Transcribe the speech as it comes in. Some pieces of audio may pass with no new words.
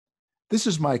This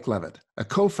is Mike Levitt, a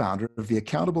co-founder of the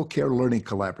Accountable Care Learning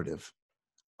Collaborative.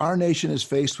 Our nation is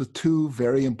faced with two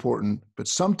very important, but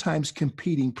sometimes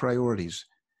competing priorities.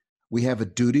 We have a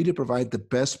duty to provide the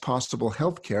best possible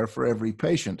health care for every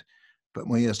patient, but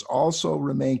we must also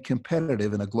remain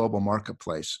competitive in a global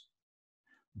marketplace.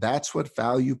 That's what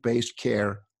value-based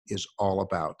care is all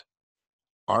about.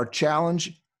 Our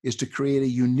challenge is to create a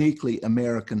uniquely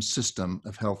American system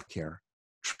of healthcare.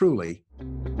 Truly,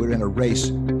 we're in a race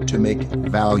to make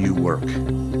value work.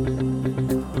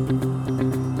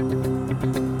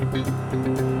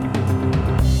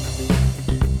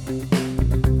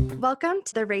 Welcome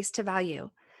to The Race to Value,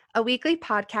 a weekly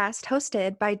podcast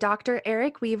hosted by Dr.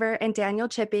 Eric Weaver and Daniel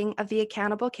Chipping of the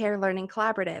Accountable Care Learning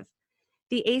Collaborative.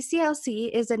 The ACLC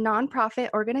is a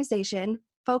nonprofit organization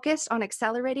focused on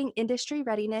accelerating industry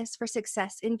readiness for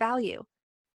success in value.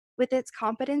 With its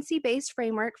competency-based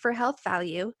framework for health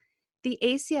value, the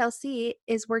ACLC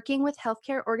is working with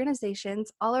healthcare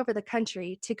organizations all over the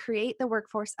country to create the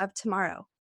workforce of tomorrow.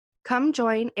 Come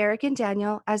join Eric and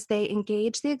Daniel as they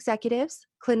engage the executives,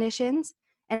 clinicians,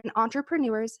 and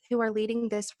entrepreneurs who are leading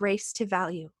this race to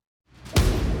value.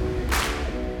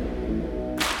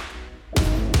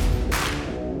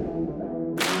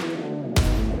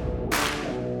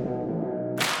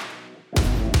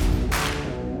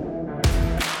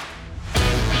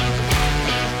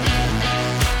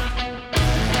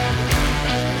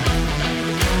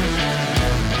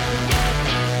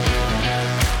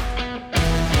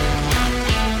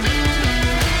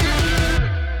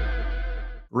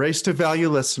 Race to Value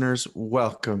listeners,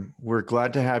 welcome. We're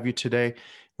glad to have you today.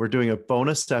 We're doing a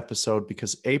bonus episode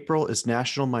because April is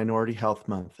National Minority Health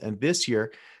Month. And this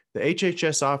year, the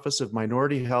HHS Office of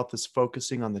Minority Health is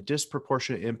focusing on the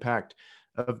disproportionate impact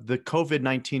of the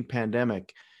COVID-19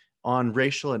 pandemic on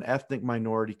racial and ethnic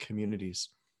minority communities.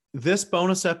 This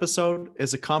bonus episode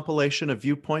is a compilation of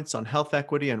viewpoints on health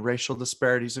equity and racial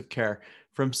disparities of care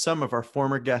from some of our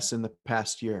former guests in the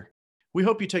past year. We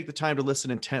hope you take the time to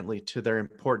listen intently to their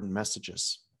important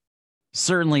messages.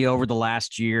 Certainly over the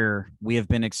last year, we have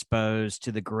been exposed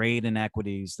to the great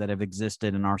inequities that have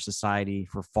existed in our society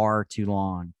for far too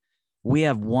long. We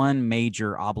have one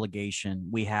major obligation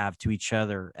we have to each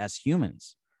other as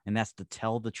humans, and that's to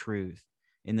tell the truth.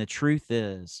 And the truth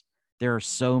is, there are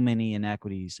so many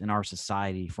inequities in our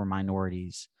society for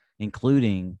minorities,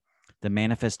 including the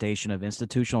manifestation of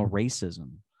institutional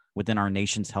racism within our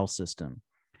nation's health system.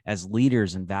 As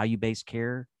leaders in value-based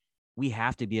care, we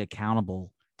have to be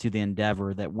accountable to the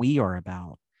endeavor that we are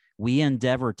about. We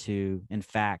endeavor to, in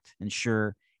fact,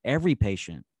 ensure every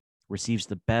patient receives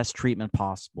the best treatment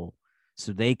possible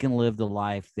so they can live the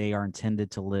life they are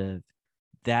intended to live.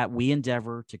 That we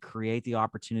endeavor to create the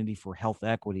opportunity for health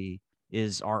equity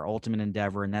is our ultimate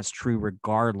endeavor, and that's true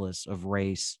regardless of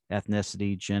race,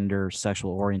 ethnicity, gender,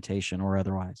 sexual orientation, or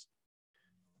otherwise.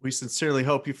 We sincerely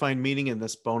hope you find meaning in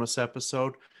this bonus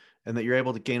episode and that you're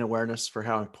able to gain awareness for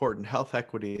how important health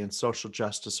equity and social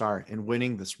justice are in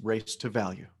winning this race to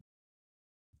value.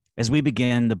 As we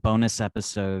begin the bonus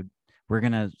episode, we're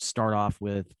going to start off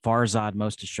with Farzad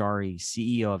Mostashari,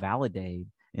 CEO of Aledade,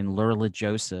 and Lurla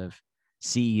Joseph,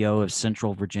 CEO of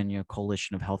Central Virginia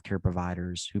Coalition of Healthcare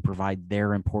Providers, who provide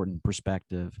their important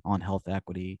perspective on health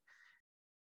equity.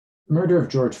 The murder of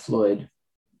George Floyd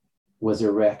was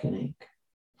a reckoning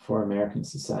for American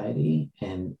society,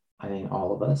 and I think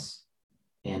all of us,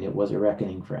 and it was a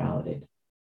reckoning for Aledade.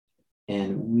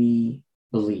 And we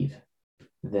believe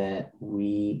that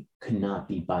we could not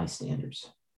be bystanders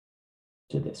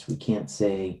to this. We can't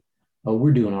say, oh,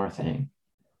 we're doing our thing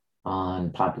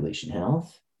on population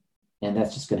health, and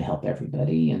that's just going to help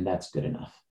everybody, and that's good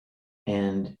enough.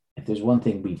 And if there's one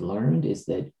thing we've learned is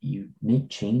that you make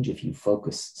change if you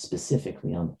focus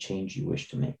specifically on the change you wish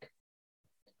to make.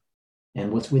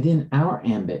 And what's within our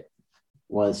ambit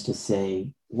was to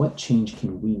say, what change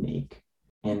can we make?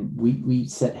 And we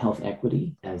set health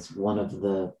equity as one of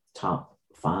the top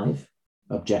 5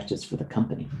 objectives for the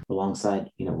company, alongside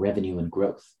revenue and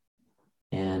growth.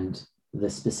 And the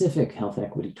specific health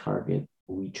equity target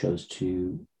we chose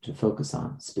to focus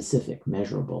on, specific,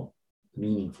 measurable,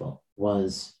 meaningful,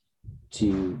 was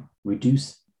to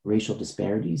reduce racial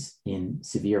disparities in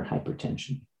severe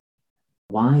hypertension.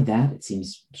 Why that? It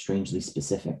seems strangely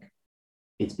specific.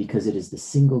 It's because it is the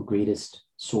single greatest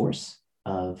source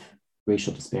of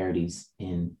racial disparities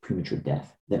in premature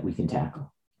death that we can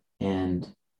tackle. And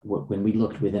when we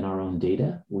looked within our own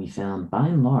data, we found by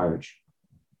and large,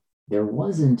 there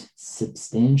wasn't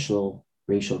substantial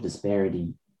racial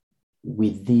disparity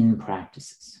within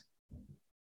practices.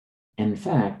 And in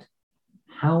fact,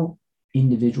 how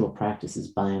individual practices,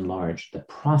 by and large, the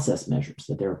process measures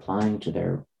that they're applying to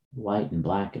their white and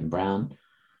black and brown,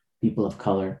 people of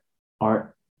color,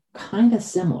 are kind of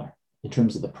similar in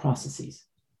terms of the processes,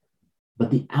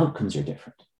 but the outcomes are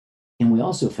different. And we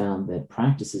also found that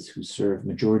practices who serve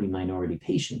majority minority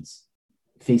patients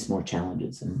face more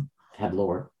challenges and have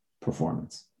lower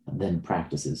performance than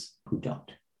practices who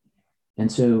don't.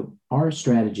 And so our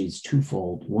strategy is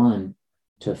twofold. One,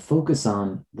 to focus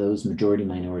on those majority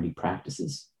minority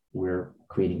practices. We're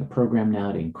creating a program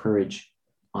now to encourage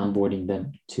onboarding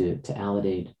them to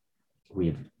Aledade.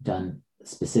 We've done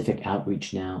specific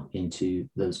outreach now into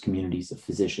those communities of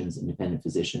physicians, independent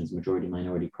physicians, majority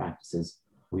minority practices.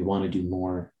 We want to do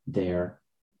more there.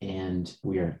 And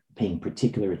we are paying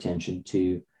particular attention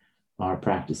to our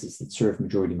practices that serve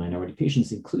majority minority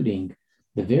patients, including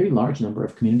the very large number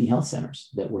of community health centers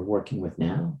that we're working with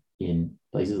now in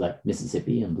places like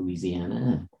Mississippi and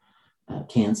Louisiana and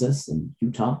Kansas and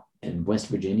Utah and West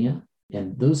Virginia.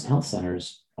 And those health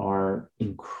centers are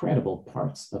incredible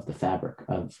parts of the fabric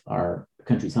of our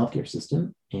country's healthcare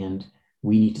system, and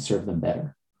we need to serve them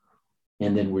better.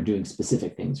 And then we're doing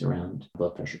specific things around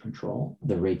blood pressure control.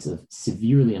 The rates of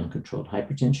severely uncontrolled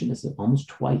hypertension is almost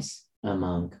twice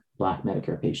among Black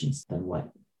Medicare patients than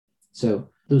white. So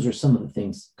those are some of the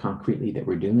things concretely that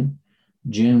we're doing.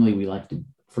 Generally, we like to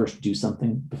first do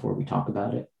something before we talk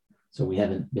about it. So we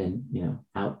haven't been,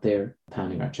 out there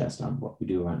pounding our chest on what we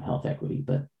do around health equity.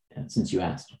 But since you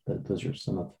asked, those are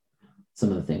some of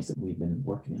the things that we've been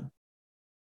working on.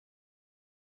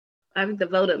 I've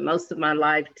devoted most of my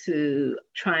life to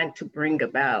trying to bring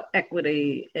about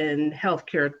equity in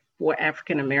healthcare for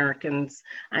African Americans.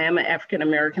 I am an African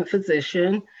American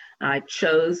physician. I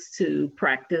chose to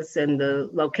practice in the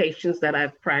locations that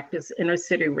I've practiced, inner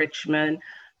city Richmond.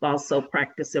 I've also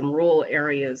practiced in rural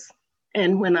areas.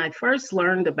 And when I first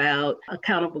learned about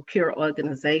accountable care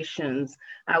organizations,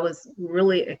 I was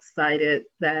really excited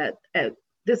that at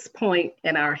this point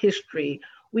in our history,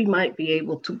 we might be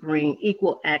able to bring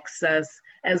equal access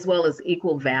as well as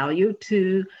equal value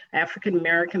to African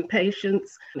American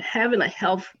patients. Having a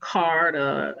health card,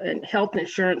 a health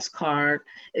insurance card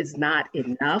is not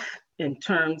enough in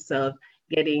terms of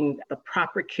getting the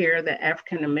proper care that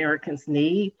African Americans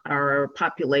need. Our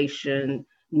population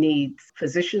needs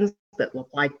physicians that look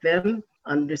like them,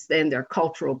 understand their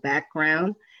cultural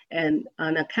background, and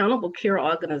an accountable care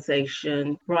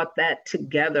organization brought that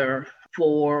together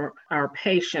for our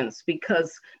patients,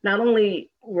 because not only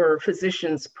were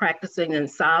physicians practicing in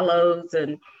silos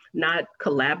and not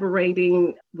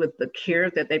collaborating with the care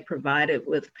that they provided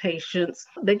with patients,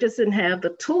 they just didn't have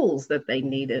the tools that they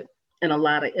needed in a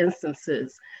lot of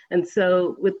instances. And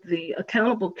so with the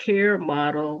accountable care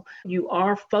model, you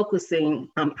are focusing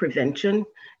on prevention,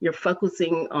 you're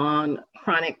focusing on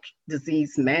chronic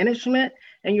disease management,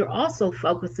 and you're also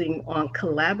focusing on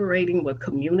collaborating with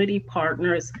community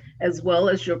partners as well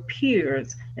as your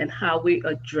peers and how we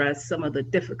address some of the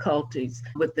difficulties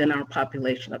within our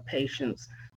population of patients.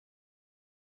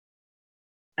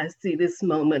 I see this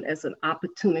moment as an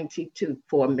opportunity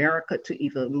for America to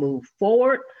either move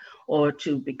forward or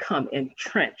to become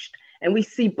entrenched. And we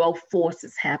see both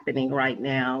forces happening right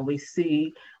now. We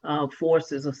see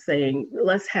forces of saying,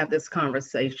 let's have this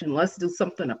conversation, let's do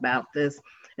something about this.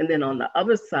 And then on the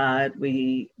other side,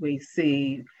 we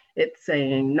see it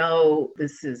saying, no,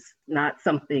 this is not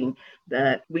something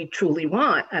that we truly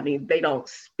want. I mean, they don't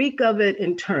speak of it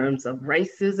in terms of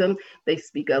racism. They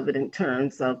speak of it in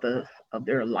terms of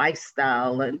their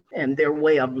lifestyle and their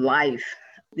way of life.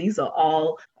 These are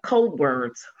all code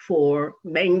words for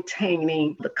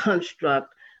maintaining the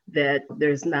construct that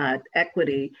there's not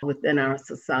equity within our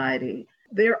society.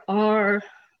 There are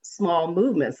small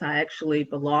movements. I actually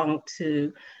belong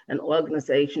to an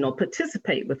organization or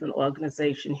participate with an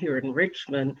organization here in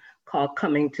Richmond called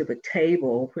Coming to the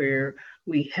Table, where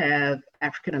we have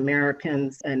African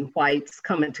Americans and whites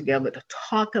coming together to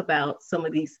talk about some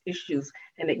of these issues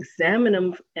and examine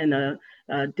them in a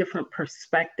different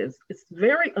perspectives. It's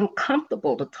very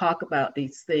uncomfortable to talk about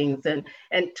these things and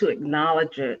to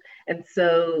acknowledge it. And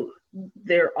so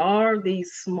there are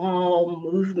these small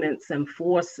movements and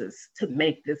forces to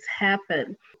make this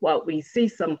happen. What we see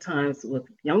sometimes with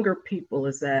younger people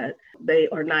is that they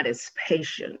are not as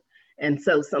patient. And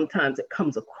so sometimes it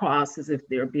comes across as if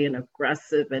they're being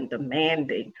aggressive and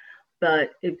demanding.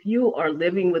 But if you are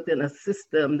living within a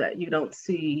system that you don't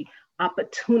see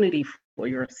opportunity for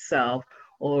yourself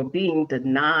or being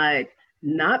denied,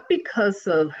 not because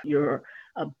of your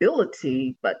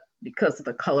ability, but because of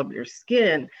the color of your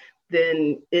skin,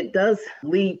 then it does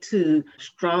lead to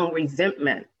strong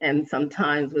resentment. And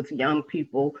sometimes with young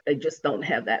people, they just don't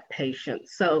have that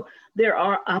patience. So there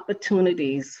are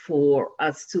opportunities for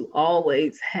us to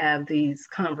always have these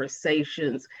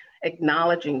conversations,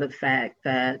 acknowledging the fact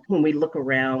that when we look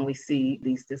around, we see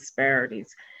these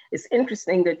disparities. It's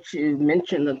interesting that you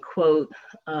mentioned the quote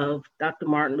of Dr.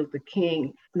 Martin Luther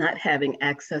King not having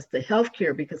access to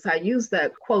healthcare, because I used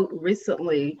that quote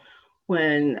recently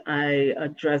when I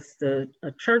addressed a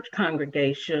church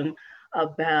congregation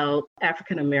about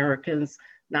African Americans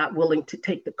not willing to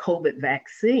take the COVID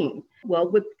vaccine. Well,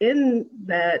 within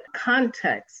that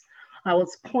context, I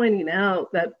was pointing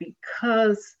out that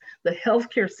because the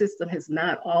healthcare system has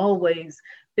not always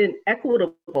been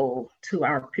equitable to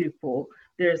our people,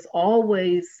 there's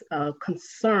always a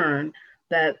concern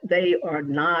that they are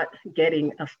not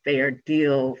getting a fair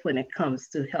deal when it comes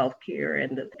to healthcare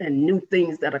and new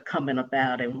things that are coming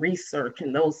about and research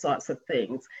and those sorts of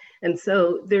things. And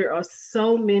so there are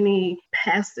so many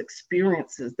past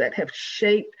experiences that have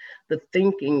shaped the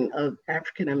thinking of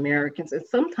African Americans. And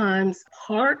sometimes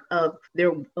part of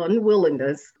their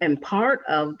unwillingness and part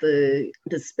of the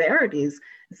disparities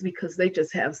is because they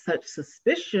just have such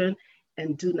suspicion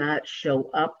and do not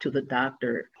show up to the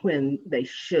doctor when they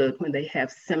should, when they have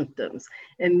symptoms.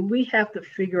 And we have to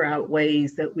figure out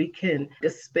ways that we can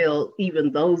dispel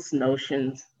even those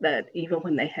notions that even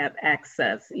when they have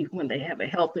access, even when they have a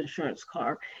health insurance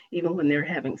card, even when they're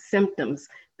having symptoms,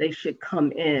 they should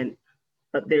come in,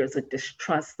 but there's a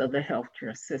distrust of the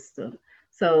healthcare system.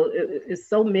 So it's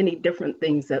so many different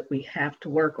things that we have to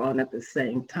work on at the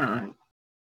same time.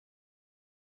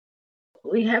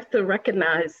 We have to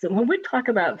recognize that when we talk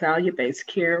about value-based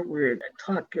care, we're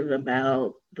talking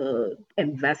about the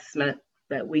investment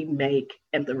that we make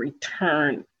and the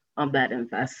return on that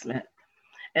investment.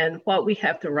 And what we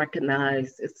have to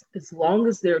recognize is as long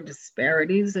as there are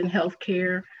disparities in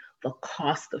healthcare, the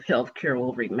cost of healthcare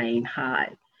will remain high.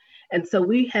 And so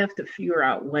we have to figure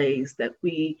out ways that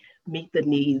we meet the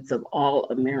needs of all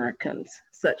Americans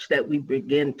such that we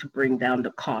begin to bring down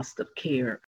the cost of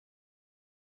care.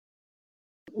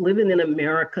 Living in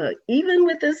America, even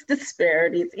with its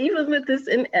disparities, even with its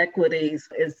inequities,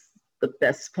 is the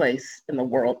best place in the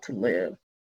world to live.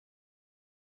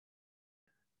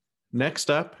 Next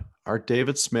up are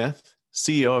David Smith,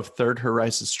 CEO of Third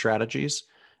Horizon Strategies,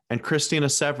 and Christina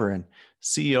Severin,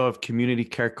 CEO of Community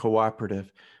Care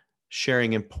Cooperative,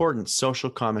 sharing important social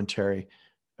commentary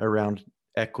around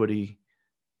equity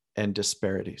and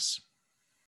disparities.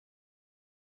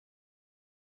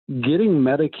 Getting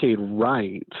Medicaid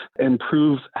right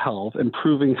improves health.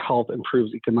 Improving health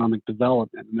improves economic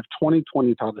development. And if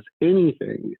 2020 taught us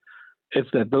anything, it's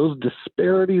that those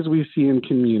disparities we see in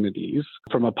communities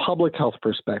from a public health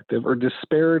perspective or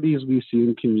disparities we see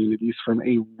in communities from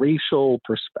a racial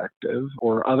perspective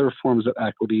or other forms of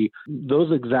equity,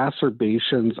 those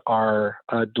exacerbations are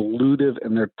dilutive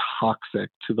and they're toxic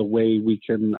to the way we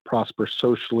can prosper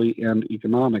socially and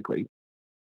economically.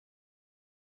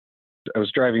 I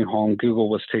was driving home. Google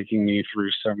was taking me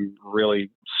through some really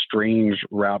strange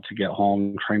route to get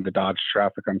home, trying to dodge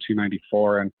traffic on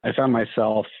 294. And I found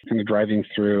myself kind of driving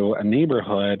through a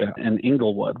neighborhood in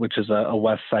Englewood, which is a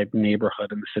West Side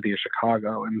neighborhood in the city of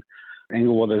Chicago. And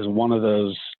Englewood is one of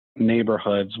those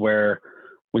neighborhoods where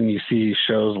when you see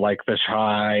shows like The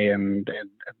Chi and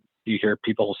you hear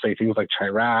people say things like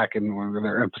Chirac, and when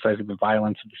they're emphasizing the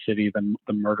violence of the city,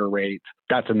 the murder rate,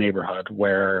 that's a neighborhood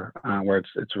where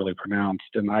it's really pronounced.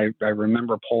 And I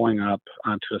remember pulling up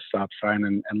onto a stop sign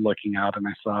and looking out, and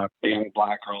I saw a young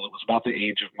black girl that was about the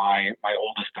age of my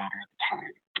oldest daughter at the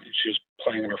time. And she was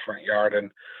playing in her front yard, and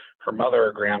her mother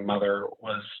or grandmother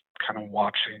was kind of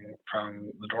watching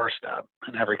from the doorstep.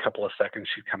 And every couple of seconds,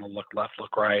 she'd kind of look left,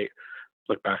 look right,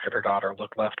 look back at her daughter,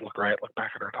 look left, look right, look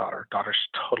back at her daughter. Daughter's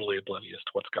totally oblivious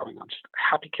to what's going on. She's a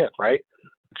happy kid, right?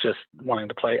 Just wanting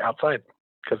to play outside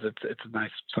because it's a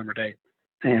nice summer day.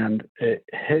 And it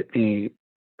hit me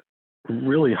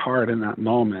really hard in that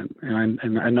moment.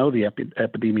 And I know the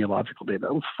epidemiological data.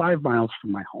 It was 5 miles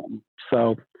from my home.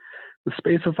 So the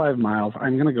space of 5 miles,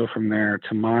 I'm going to go from there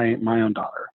to my own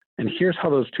daughter. And here's how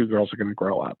those two girls are going to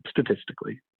grow up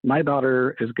statistically. My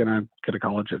daughter is going to get a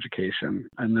college education,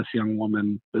 and this young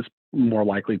woman is more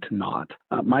likely to not.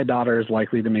 My daughter is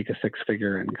likely to make a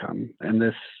 6-figure income, and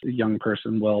this young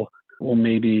person will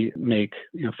maybe make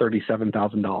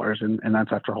 $37,000, and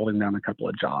that's after holding down a couple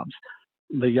of jobs.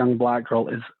 The young black girl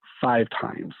is 5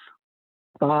 times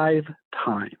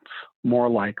more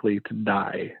likely to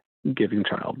die giving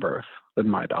childbirth than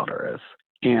my daughter is.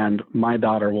 And my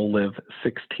daughter will live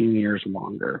 16 years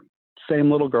longer.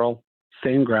 Same little girl,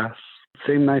 same grass,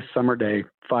 Same nice summer day,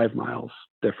 5 miles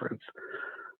difference.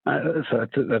 So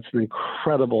that's an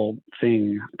incredible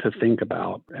thing to think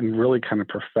about and really kind of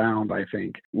profound, I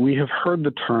think. We have heard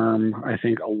the term, I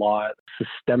think, a lot,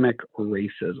 systemic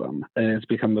racism, and it's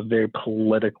become a very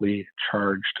politically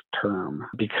charged term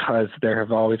because there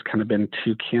have always kind of been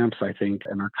two camps, I think,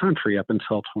 in our country up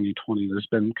until 2020. There's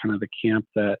been kind of the camp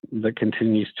that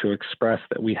continues to express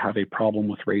that we have a problem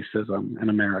with racism in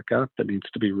America that needs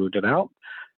to be rooted out.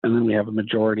 And then we have a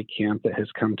majority camp that has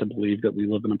come to believe that we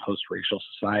live in a post-racial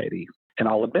society. And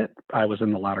I'll admit, I was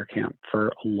in the latter camp for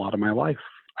a lot of my life.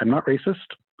 I'm not racist.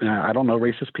 I don't know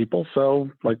racist people.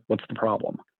 So, what's the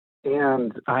problem?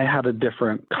 And I had a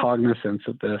different cognizance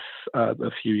of this a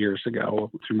few years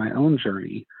ago through my own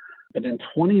journey. But in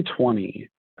 2020,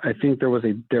 I think there was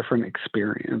a different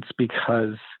experience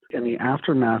because in the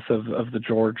aftermath of the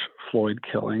George Floyd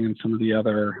killing and some of the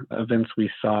other events we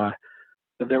saw,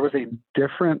 there was a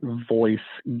different voice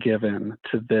given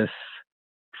to this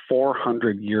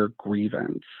 400-year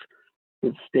grievance.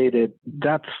 It stated,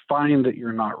 that's fine that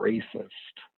you're not racist,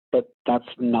 but that's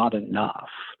not enough.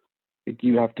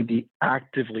 You have to be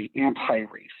actively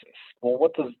anti-racist. Well,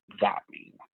 what does that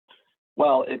mean?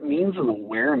 Well, it means an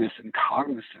awareness and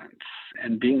cognizance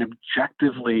and being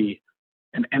objectively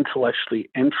and intellectually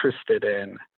interested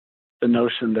in the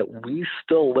notion that we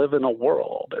still live in a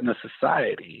world, in a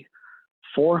society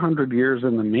 400 years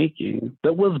in the making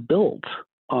that was built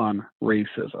on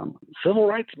racism. Civil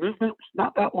rights movement was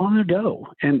not that long ago.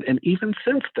 And even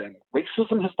since then,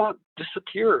 racism has not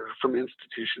disappeared from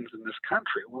institutions in this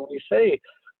country. When we say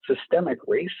systemic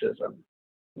racism,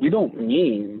 we don't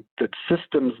mean that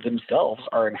systems themselves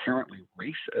are inherently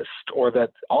racist or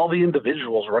that all the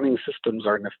individuals running systems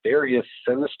are nefarious,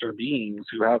 sinister beings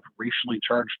who have racially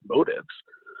charged motives.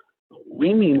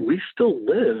 We mean we still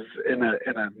live in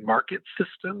a market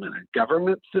system, in a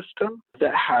government system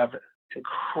that have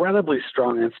incredibly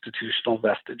strong institutional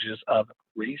vestiges of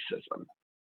racism.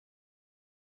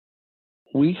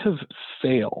 We have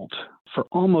failed for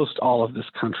almost all of this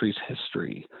country's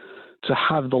history to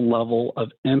have the level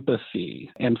of empathy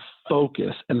and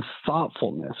focus and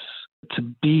thoughtfulness to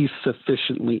be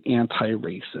sufficiently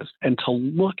anti-racist and to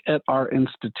look at our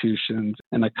institutions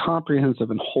in a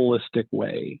comprehensive and holistic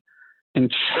way and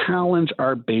challenge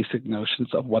our basic notions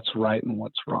of what's right and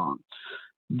what's wrong.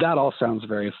 That all sounds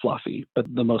very fluffy, but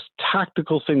the most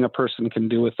tactical thing a person can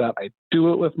do with that, I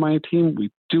do it with my team, we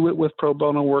do it with pro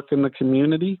bono work in the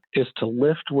community, is to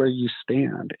lift where you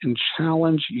stand and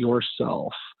challenge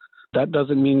yourself. That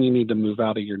doesn't mean you need to move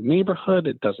out of your neighborhood.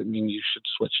 It doesn't mean you should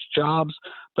switch jobs,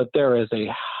 but there is a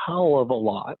hell of a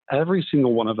lot every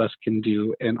single one of us can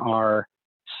do in our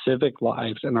civic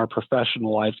lives, in our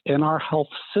professional lives, in our health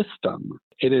system.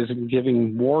 It is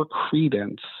giving more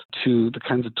credence to the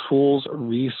kinds of tools,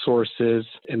 resources,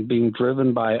 and being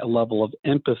driven by a level of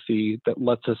empathy that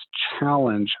lets us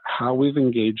challenge how we've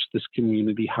engaged this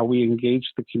community, how we engage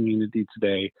the community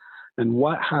today, and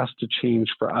what has to change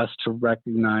for us to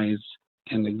recognize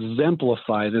and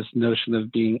exemplify this notion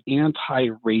of being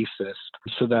anti-racist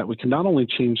so that we can not only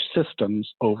change systems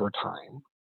over time,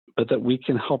 but that we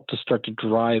can help to start to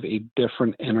drive a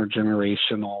different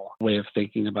intergenerational way of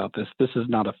thinking about this. This is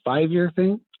not a 5-year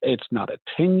thing. It's not a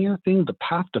 10-year thing. The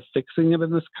path to fixing it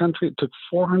in this country, it took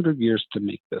 400 years to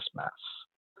make this mess.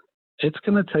 It's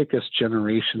going to take us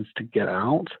generations to get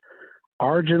out.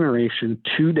 Our generation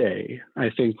today, I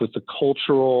think, with the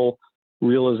cultural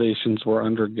realizations we're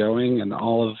undergoing and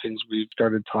all of the things we've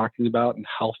started talking about and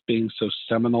health being so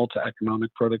seminal to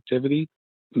economic productivity,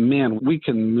 man, we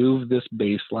can move this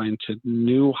baseline to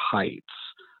new heights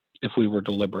if we were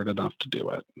deliberate enough to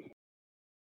do it.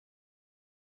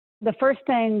 The first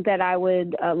thing that I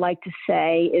would like to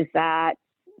say is that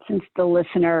since the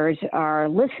listeners are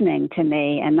listening to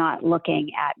me and not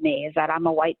looking at me, is that I'm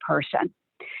a white person.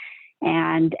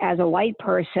 And as a white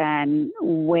person,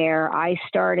 where I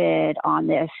started on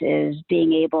this is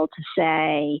being able to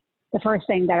say, the first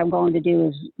thing that I'm going to do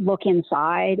is look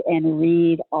inside and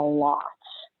read a lot.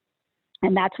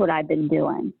 And that's what I've been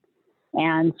doing.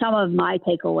 And some of my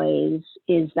takeaways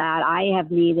is that I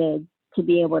have needed to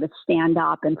be able to stand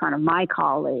up in front of my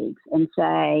colleagues and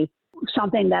say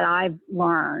something that I've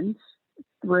learned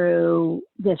through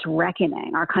this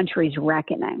reckoning, our country's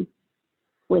reckoning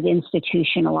with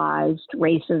institutionalized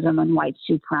racism and white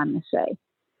supremacy,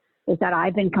 is that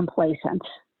I've been complacent.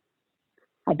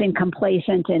 I've been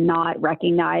complacent in not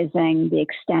recognizing the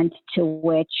extent to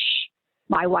which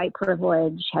my white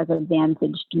privilege has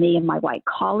advantaged me and my white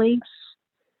colleagues,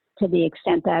 to the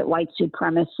extent that white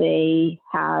supremacy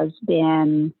has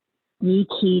been the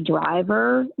key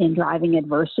driver in driving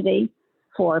adversity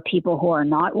for people who are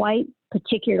not white,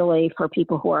 particularly for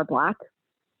people who are Black,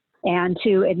 and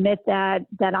to admit that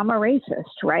I'm a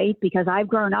racist, right? Because I've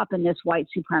grown up in this white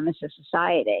supremacist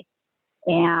society.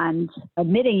 And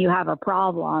admitting you have a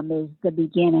problem is the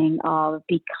beginning of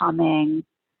becoming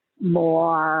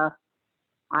more,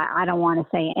 I don't want to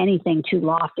say anything too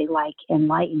lofty like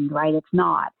enlightened, right? It's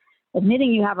not.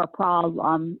 Admitting you have a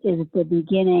problem is the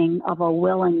beginning of a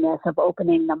willingness of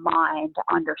opening the mind to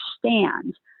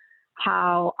understand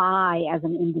how I, as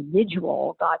an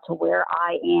individual, got to where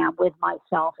I am with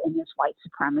myself in this white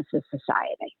supremacist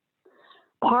society.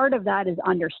 Part of that is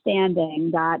understanding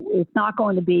that it's not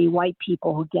going to be white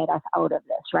people who get us out of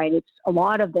this, right? It's a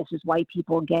lot of this is white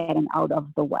people getting out of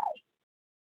the way.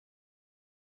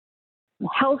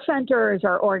 Health centers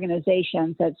are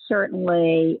organizations that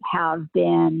certainly have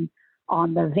been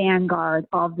on the vanguard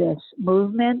of this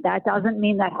movement. That doesn't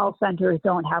mean that health centers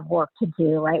don't have work to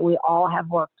do, right? We all have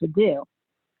work to do.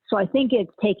 So I think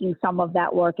it's taking some of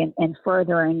that work and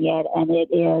furthering it, and it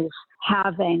is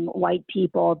having white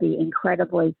people be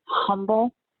incredibly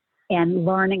humble and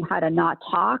learning how to not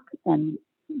talk and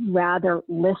rather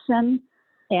listen,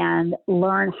 and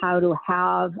learn how to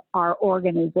have our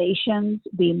organizations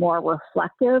be more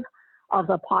reflective of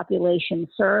the population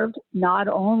served, not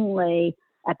only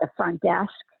at the front desk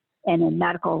and in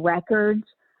medical records,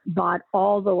 but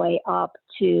all the way up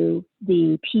to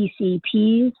the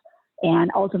PCPs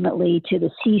and ultimately to the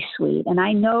C-suite. And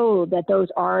I know that those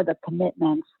are the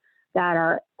commitments that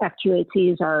our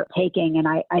FQHCs are taking, and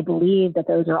I believe that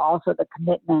those are also the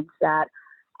commitments that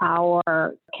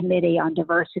our Committee on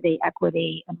Diversity,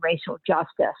 Equity, and Racial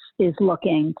Justice is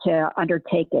looking to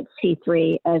undertake at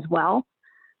C3 as well.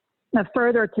 Now,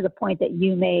 further to the point that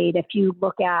you made, if you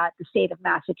look at the state of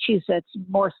Massachusetts,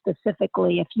 more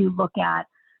specifically, if you look at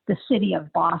the city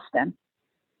of Boston,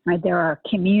 right, there are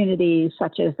communities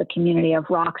such as the community of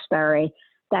Roxbury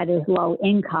that is low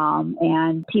income,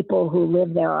 and people who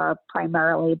live there are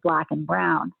primarily Black and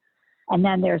brown. And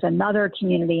then there's another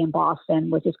community in Boston,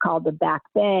 which is called the Back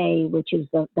Bay, which is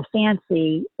the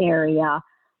fancy area,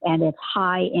 and it's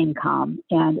high income,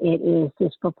 and it is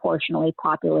disproportionately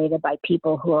populated by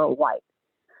people who are white.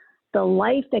 The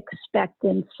life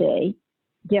expectancy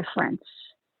difference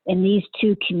in these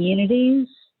two communities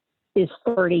is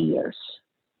 30 years.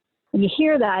 And you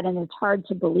hear that, and it's hard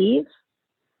to believe,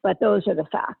 but those are the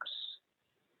facts.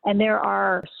 And there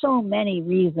are so many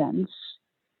reasons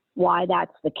why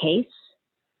that's the case.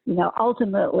 You know,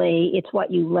 ultimately, it's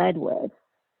what you led with.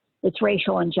 It's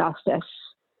racial injustice.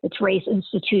 It's race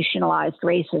institutionalized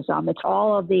racism. It's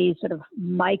all of these sort of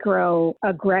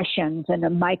microaggressions and the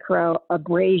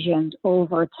microabrasions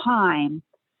over time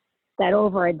that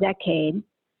over a decade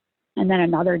and then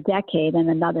another decade and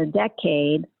another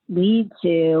decade lead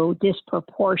to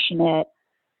disproportionate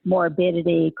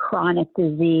morbidity, chronic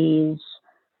disease,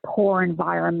 poor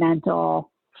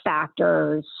environmental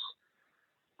factors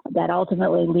that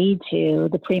ultimately lead to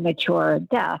the premature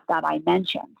death that I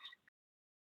mentioned.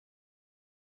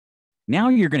 Now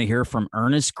you're going to hear from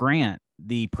Ernest Grant,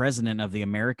 the president of the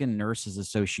American Nurses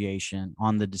Association,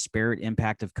 on the disparate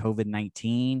impact of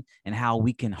COVID-19 and how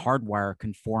we can hardwire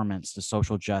conformance to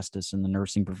social justice in the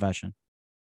nursing profession.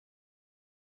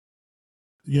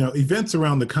 You know, events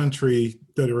around the country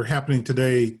that are happening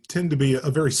today tend to be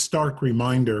a very stark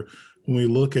reminder when we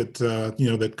look at,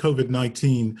 that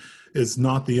COVID-19 is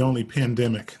not the only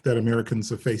pandemic that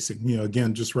Americans are facing. You know,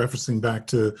 again, just referencing back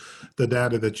to the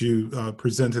data that you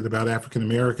presented about African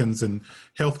Americans and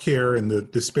healthcare and the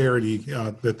disparity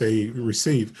that they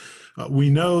receive. We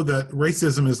know that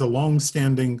racism is a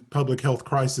longstanding public health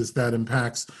crisis that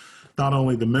impacts not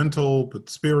only the mental, but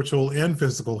spiritual and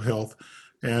physical health.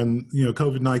 And, you know,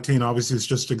 COVID-19 obviously is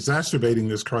just exacerbating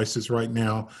this crisis right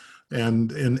now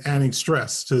and adding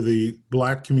stress to the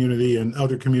Black community and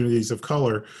other communities of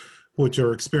color, which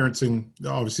are experiencing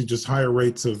obviously just higher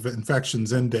rates of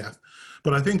infections and death.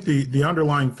 But I think the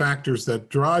underlying factors that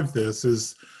drive this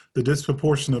is the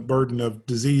disproportionate burden of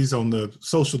disease on the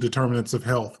social determinants of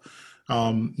health,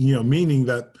 meaning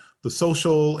that the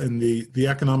social and the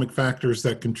economic factors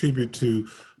that contribute to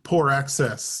poor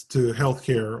access to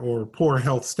healthcare or poor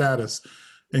health status,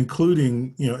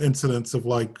 including, incidents of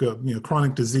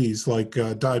chronic disease like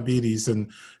diabetes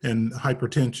and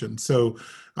hypertension. So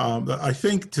I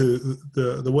think to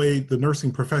the way the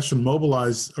nursing profession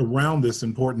mobilized around this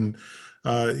important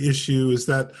issue is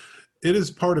that it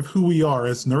is part of who we are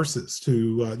as nurses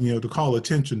to call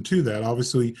attention to that.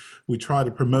 Obviously, we try to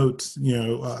promote,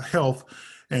 health,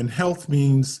 and health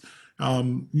means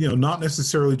not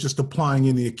necessarily just applying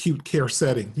in the acute care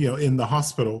setting, in the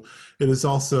hospital. It is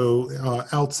also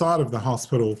outside of the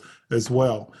hospital as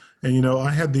well. And,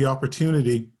 I had the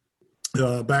opportunity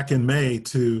back in May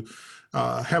to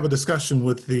have a discussion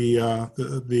with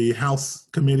the House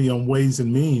Committee on Ways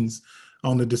and Means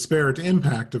on the disparate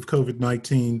impact of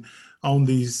COVID-19 on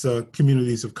these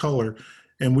communities of color.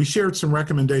 And we shared some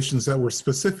recommendations that were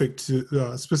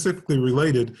specifically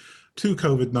related to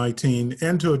COVID-19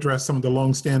 and to address some of the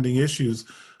longstanding issues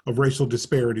of racial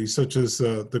disparities, such as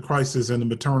the crisis in the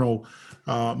maternal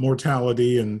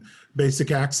mortality and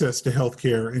basic access to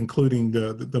healthcare, including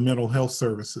the mental health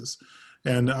services.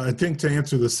 And I think to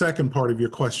answer the second part of your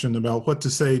question about what to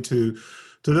say to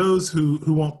those who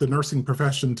want the nursing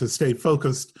profession to stay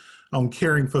focused on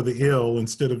caring for the ill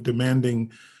instead of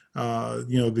demanding,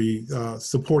 the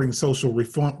supporting social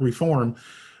reform,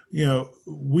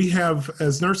 we have,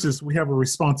 as nurses, we have a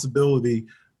responsibility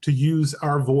to use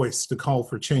our voice to call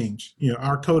for change.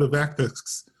 Our code of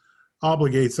ethics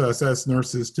obligates us as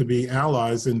nurses to be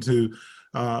allies and to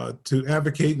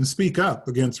advocate and speak up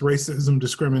against racism,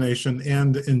 discrimination,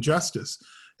 and injustice.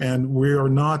 And we are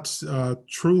not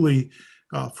truly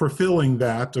fulfilling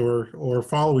that or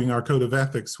following our code of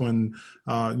ethics when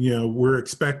we're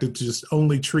expected to just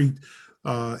only treat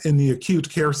in the acute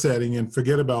care setting and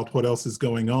forget about what else is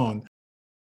going on.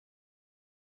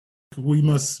 We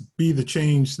must be the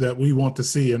change that we want to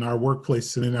see in our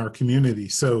workplace and in our community.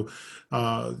 So,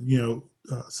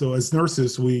 so as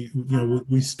nurses, we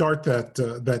start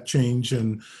that change,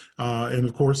 and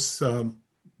of course,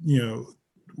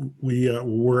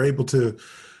 we're able to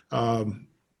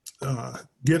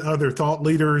get other thought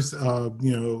leaders,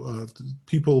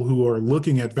 people who are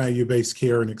looking at value-based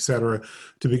care and et cetera,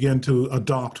 to begin to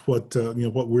adopt what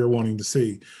we're wanting to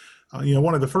see.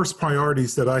 One of the first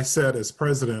priorities that I set as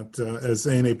president, as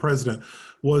ANA president,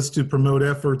 was to promote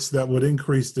efforts that would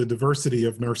increase the diversity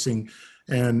of nursing.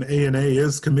 And ANA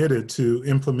is committed to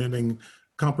implementing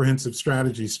comprehensive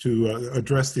strategies to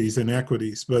address these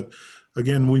inequities. But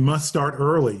again, we must start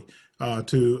early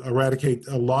to eradicate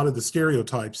a lot of the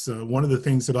stereotypes. One of the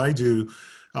things that I do,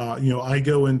 I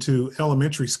go into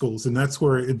elementary schools, and that's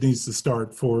where it needs to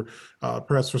start for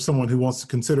perhaps for someone who wants to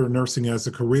consider nursing as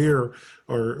a career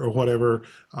or whatever.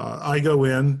 I go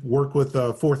in, work with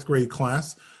a fourth grade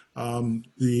class.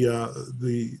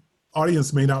 The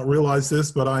audience may not realize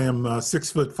this, but I am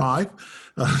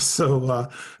 6'5".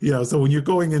 So when you're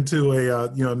going into a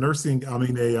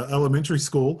elementary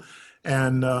school,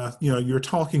 and you're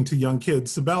talking to young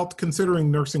kids about considering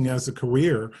nursing as a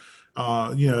career,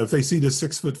 if they see the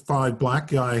 6'5" black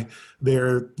guy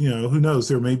there, who knows,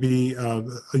 there may be a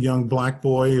young black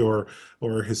boy or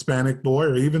a Hispanic boy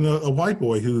or even a white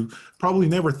boy who probably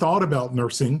never thought about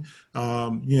nursing,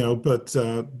 but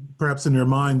perhaps in their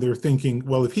mind they're thinking,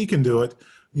 well, if he can do it,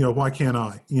 why can't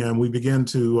I? And we begin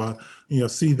to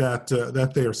see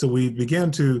that there. So we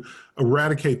begin to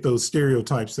eradicate those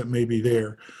stereotypes that may be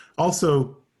there.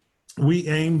 Also, we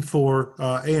aim for,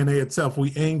 ANA itself,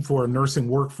 we aim for a nursing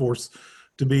workforce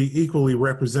to be equally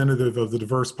representative of the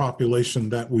diverse population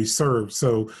that we serve.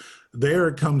 So there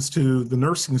it comes to the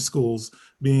nursing schools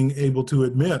being able to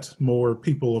admit more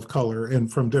people of color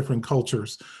and from different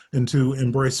cultures and to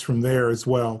embrace from there as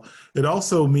well. It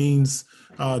also means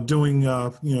doing,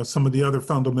 some of the other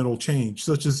fundamental change,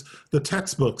 such as the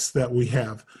textbooks that we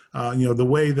have, the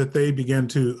way that they begin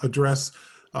to address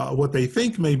what they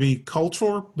think may be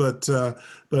cultural, but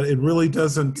it really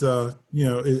doesn't.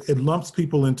 It lumps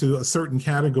people into a certain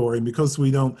category, and because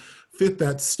we don't fit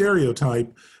that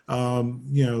stereotype.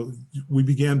 We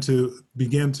began to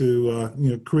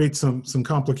create some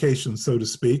complications, so to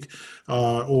speak,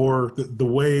 or the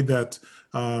way that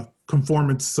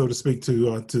conformance, so to speak,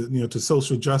 to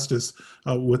social justice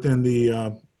within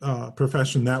the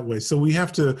profession that way. So we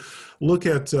have to look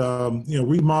at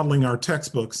remodeling our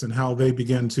textbooks and how they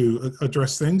begin to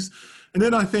address things. And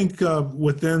then I think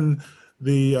within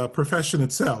the profession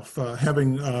itself,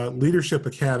 having leadership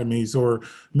academies or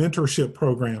mentorship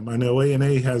program. I know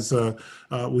ANA has,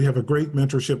 we have a great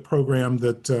mentorship program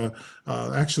that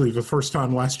actually the first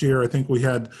time last year, I think we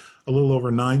had a little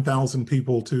over 9,000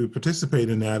 people to participate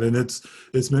in that. And it's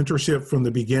mentorship from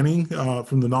the beginning,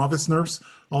 from the novice nurse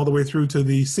all the way through to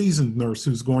the seasoned nurse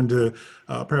who's going to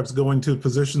perhaps go into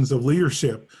positions of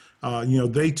leadership.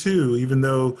 They too, even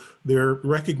though they're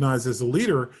recognized as a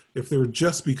leader, if they're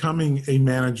just becoming a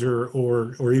manager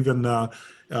or even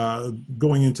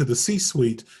going into the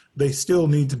C-suite, they still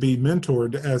need to be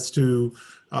mentored as to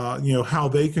how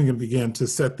they can begin to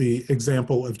set the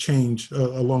example of change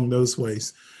along those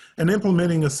ways. And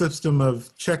implementing a system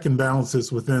of check and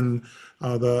balances within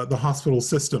the hospital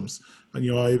systems.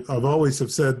 I've always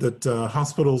have said that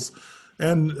hospitals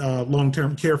and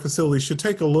long-term care facilities should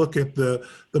take a look at the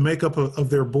makeup of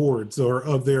their boards or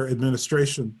of their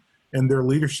administration and their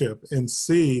leadership and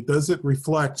see, does it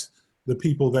reflect the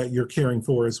people that you're caring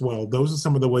for as well? Those are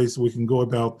some of the ways we can go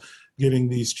about getting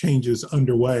these changes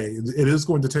underway. It is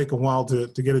going to take a while to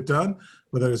get it done,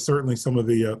 but that is certainly some of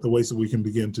the ways that we can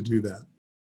begin to do that.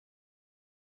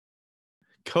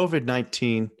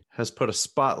 COVID-19 has put a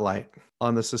spotlight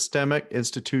on the systemic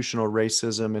institutional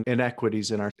racism and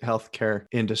inequities in our healthcare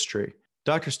industry.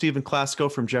 Dr. Stephen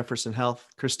Klasko from Jefferson Health,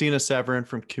 Christina Severin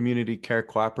from Community Care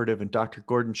Cooperative, and Dr.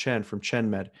 Gordon Chen from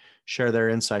ChenMed share their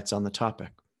insights on the topic.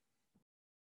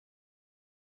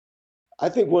 I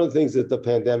think one of the things that the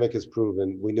pandemic has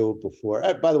proven, we knew it before.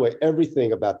 By the way,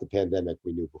 everything about the pandemic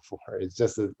we knew before. It's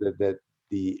just that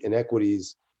the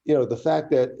inequities, the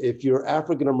fact that if you're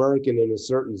African American in a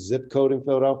certain zip code in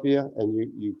Philadelphia and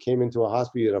you came into a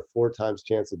hospital, you had a 4 times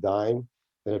chance of dying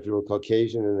than if you were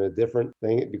Caucasian in a different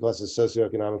thing because of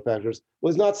socioeconomic factors,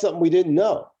 was not something we didn't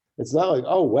know. It's not like,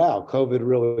 oh, wow, COVID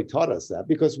really taught us that,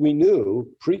 because we knew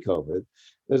pre-COVID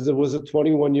there was a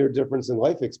 21-year difference in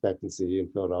life expectancy in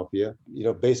Philadelphia,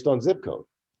 based on zip code.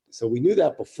 So we knew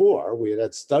that before. We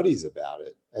had studies about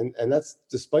it. And that's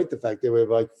despite the fact that we have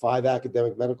like 5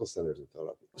 academic medical centers in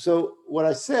Philadelphia. So what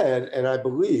I said, and I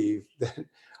believe that,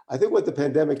 I think what the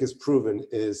pandemic has proven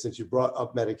is, since you brought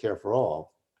up Medicare for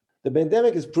All, the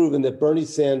pandemic has proven that Bernie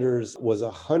Sanders was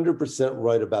 100%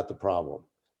 right about the problem,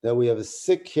 that we have a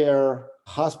sick care,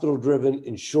 hospital-driven,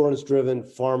 insurance-driven,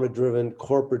 pharma-driven,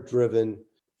 corporate-driven,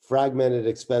 fragmented,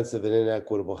 expensive, and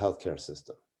inequitable healthcare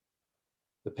system.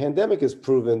 The pandemic has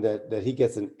proven that he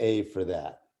gets an A for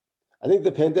that. I think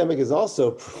the pandemic has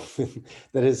also proven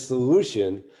that his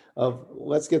solution of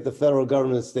let's get the federal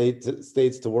government and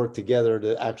states to work together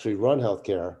to actually run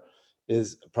healthcare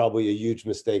is probably a huge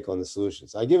mistake on the solution.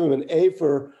 So I give him an A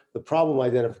for the problem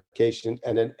identification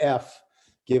and an F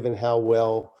given how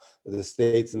well the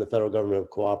states and the federal government have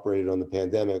cooperated on the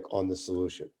pandemic on the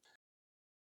solution.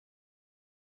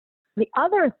 The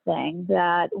other thing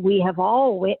that we have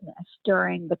all witnessed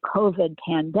during the COVID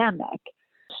pandemic,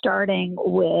 starting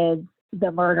with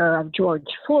the murder of George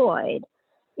Floyd,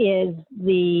 is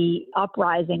the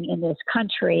uprising in this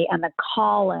country and the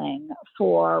calling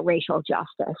for racial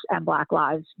justice and Black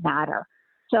Lives Matter.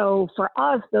 So for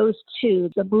us, those two,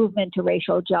 the movement to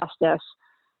racial justice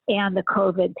and the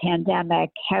COVID pandemic,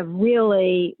 have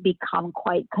really become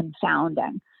quite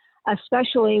confounding,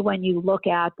 especially when you look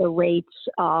at the rates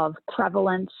of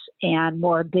prevalence and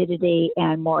morbidity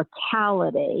and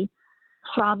mortality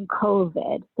from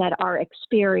COVID that are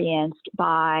experienced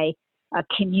by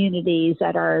communities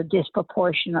that are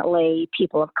disproportionately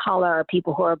people of color,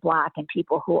 people who are Black, and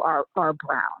people who are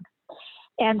brown.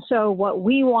 And so what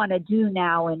we want to do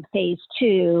now in phase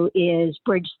 2 is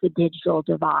bridge the digital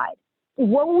divide.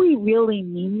 What we really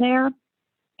mean there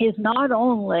is not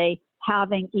only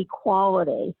having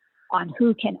equality on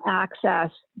who can access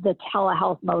the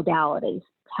telehealth modalities,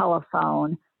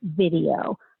 telephone,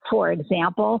 video, for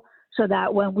example, so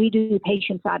that when we do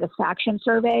patient satisfaction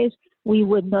surveys, we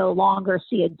would no longer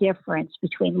see a difference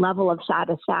between level of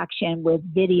satisfaction with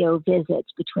video visits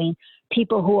between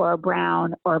people who are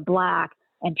brown or Black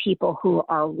and people who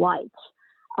are white.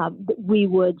 We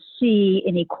would see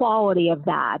an equality of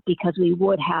that because we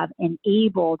would have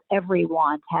enabled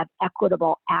everyone to have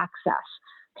equitable access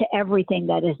to everything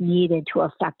that is needed to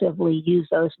effectively use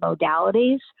those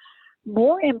modalities.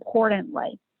 More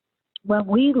importantly, when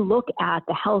we look at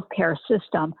the healthcare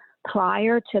system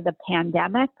prior to the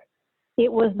pandemic,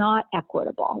 it was not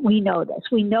equitable. We know this.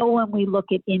 We know when we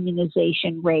look at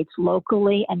immunization rates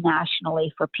locally and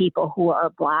nationally for people who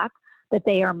are Black, that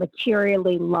they are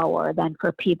materially lower than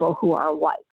for people who are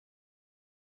white.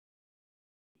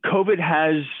 COVID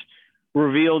has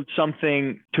revealed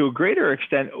something to a greater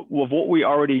extent of what we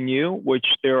already knew, which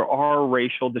there are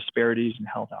racial disparities in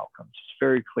health outcomes. It's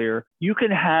very clear. You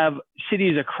can have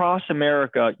cities across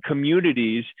America,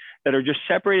 communities that are just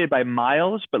separated by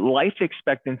miles, but life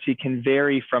expectancy can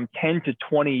vary from 10 to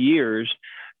 20 years,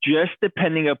 just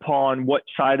depending upon what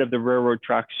side of the railroad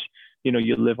tracks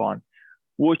you live on,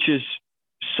 which is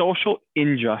social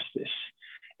injustice.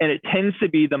 And it tends to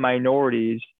be the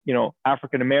minorities,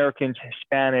 African Americans,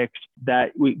 Hispanics,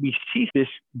 that we see this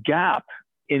gap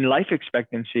in life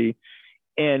expectancy,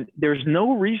 and there's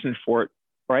no reason for it,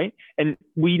 right? And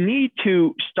we need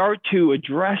to start to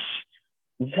address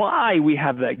why we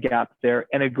have that gap there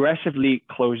and aggressively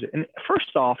close it. And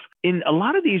first off, in a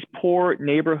lot of these poor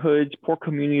neighborhoods, poor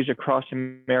communities across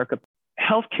America,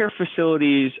 healthcare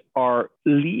facilities are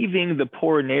leaving the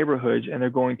poor neighborhoods and they're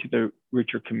going to the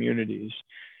richer communities.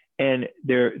 and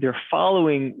they're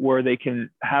following where they can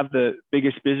have the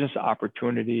biggest business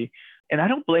opportunity. And I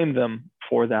don't blame them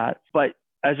for that. But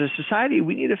as a society,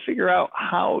 we need to figure out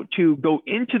how to go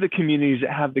into the communities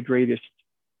that have the greatest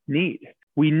need.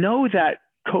 We know that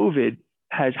COVID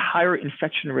has higher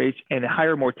infection rates and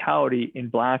higher mortality in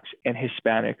Blacks and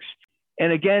Hispanics.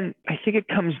 And again, I think it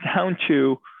comes down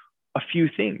to a few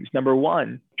things. Number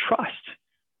one, trust.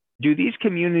 Do these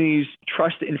communities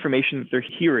trust the information that they're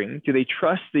hearing? Do they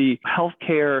trust the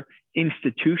healthcare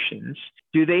institutions?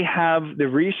 Do they have the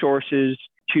resources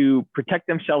to protect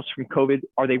themselves from COVID?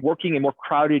 Are they working in more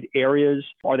crowded areas?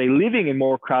 Are they living in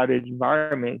more crowded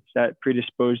environments that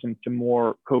predispose them to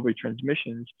more COVID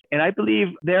transmissions? And I believe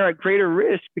they're at greater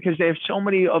risk because they have so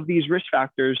many of these risk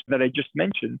factors that I just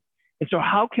mentioned. And so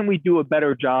how can we do a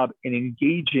better job in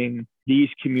engaging these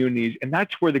communities? And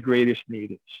that's where the greatest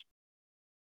need is.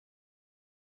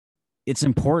 It's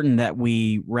important that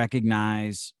we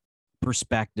recognize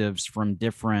perspectives from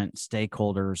different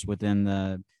stakeholders within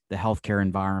the healthcare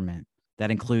environment.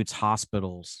 That includes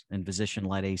hospitals and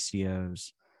physician-led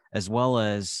ACOs, as well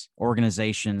as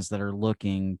organizations that are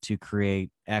looking to create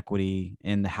equity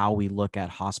in how we look at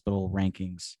hospital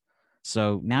rankings.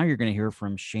 So now you're going to hear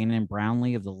from Shannon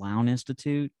Brownlee of the Lown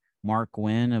Institute, Mark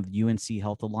Gwynn of UNC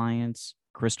Health Alliance,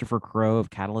 Christopher Crow of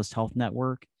Catalyst Health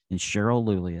Network, and Cheryl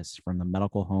Lulius from the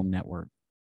Medical Home Network.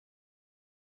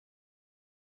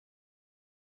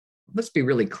 Let's be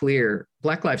really clear.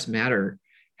 Black Lives Matter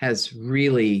has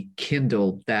really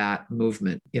kindled that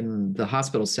movement in the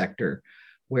hospital sector,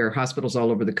 where hospitals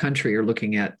all over the country are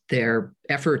looking at their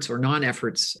efforts or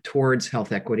non-efforts towards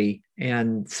health equity,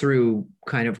 and through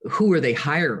kind of who are they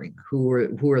hiring, who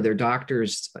are their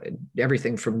doctors,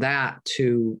 everything from that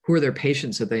to who are their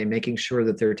patients, are they making sure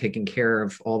that they're taking care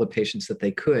of all the patients that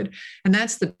they could. And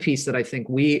that's the piece that I think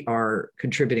we are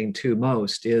contributing to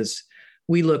most. Is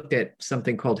we looked at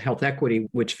something called health equity,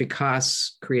 which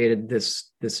Vikas created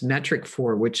this metric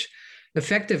for, which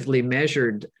effectively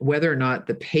measured whether or not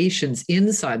the patients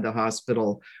inside the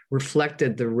hospital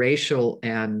reflected the racial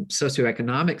and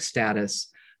socioeconomic status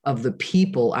of the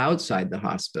people outside the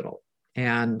hospital.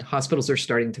 And hospitals are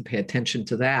starting to pay attention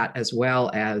to that, as well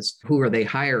as who are they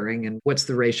hiring and what's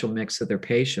the racial mix of their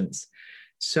patients.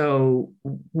 So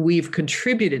we've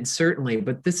contributed, certainly,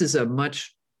 but this is a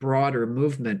much broader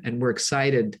movement, and we're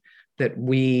excited that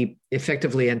we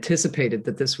effectively anticipated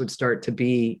that this would start to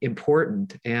be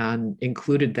important and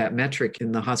included that metric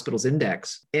in the hospital's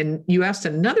index. And you asked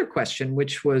another question,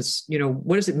 which was,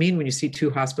 what does it mean when you see two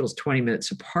hospitals 20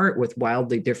 minutes apart with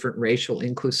wildly different racial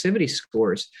inclusivity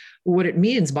scores? Well, what it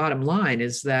means, bottom line,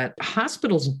 is that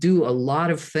hospitals do a lot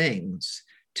of things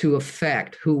to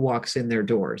affect who walks in their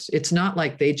doors. It's not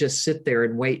like they just sit there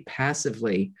and wait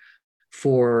passively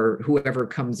for whoever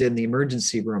comes in the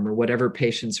emergency room or whatever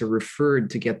patients are referred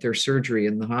to get their surgery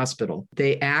in the hospital.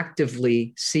 They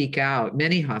actively seek out,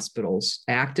 many hospitals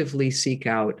actively seek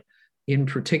out, in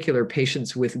particular,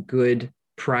 patients with good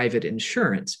private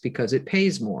insurance because it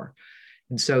pays more.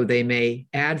 And so they may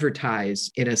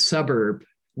advertise in a suburb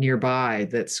nearby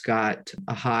that's got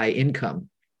a high income.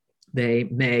 They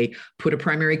may put a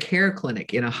primary care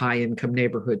clinic in a high-income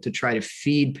neighborhood to try to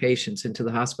feed patients into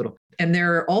the hospital. And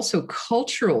there are also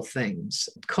cultural things,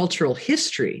 cultural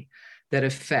history that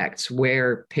affects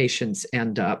where patients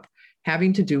end up,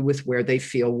 having to do with where they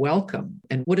feel welcome.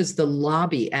 And what does the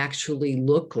lobby actually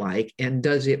look like? And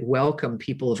does it welcome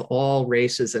people of all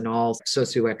races and all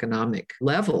socioeconomic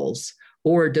levels?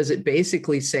 Or does it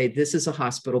basically say, this is a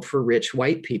hospital for rich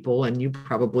white people, and you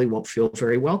probably won't feel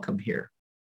very welcome here?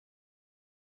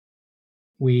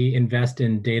 We invest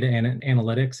in data and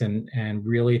analytics and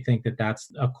really think that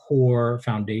that's a core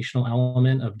foundational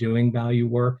element of doing value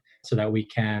work so that we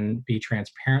can be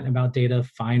transparent about data,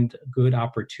 find good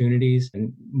opportunities.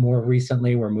 And more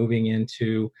recently, we're moving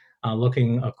into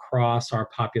looking across our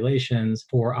populations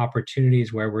for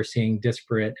opportunities where we're seeing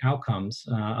disparate outcomes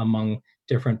among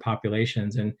different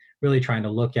populations, and really trying to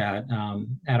look at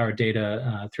our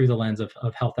data through the lens of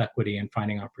health equity and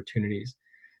finding opportunities.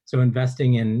 So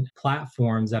investing in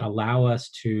platforms that allow us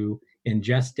to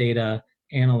ingest data,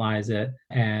 analyze it,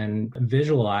 and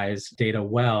visualize data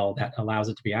well that allows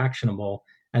it to be actionable.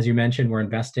 As you mentioned, we're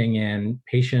investing in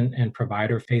patient and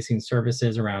provider-facing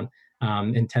services around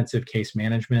intensive case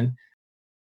management.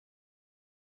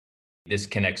 This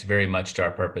connects very much to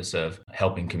our purpose of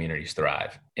helping communities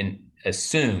thrive. And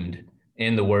assumed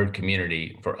in the word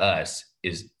community for us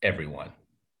is everyone,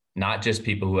 not just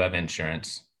people who have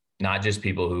insurance, not just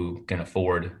people who can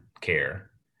afford care.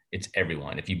 It's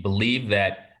everyone. If you believe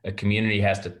that a community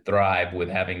has to thrive with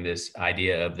having this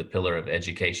idea of the pillar of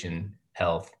education,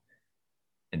 health,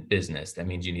 and business. That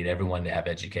means you need everyone to have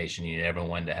education, you need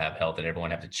everyone to have health, and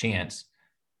everyone have the chance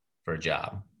for a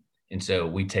job. And so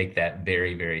we take that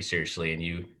very, very seriously. And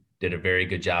you did a very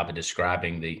good job of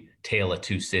describing the tale of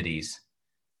two cities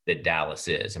that Dallas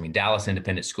is. I mean, Dallas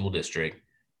Independent School District,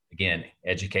 again,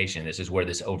 education, this is where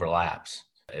this overlaps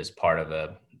as part of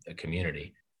a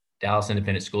community. Dallas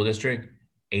Independent School District,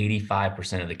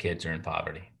 85% of the kids are in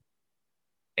poverty.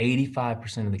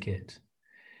 85% of the kids.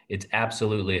 It's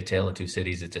absolutely a tale of two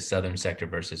cities. It's a southern sector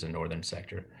versus a northern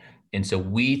sector. And so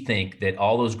we think that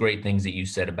all those great things that you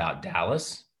said about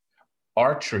Dallas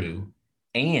are true,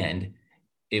 and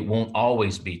it won't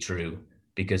always be true,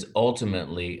 because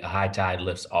ultimately a high tide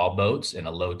lifts all boats and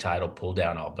a low tide will pull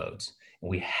down all boats. And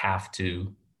we have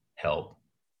to help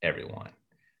everyone.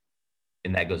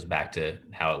 And that goes back to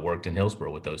how it worked in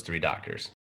Hillsborough with those 3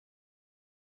 doctors.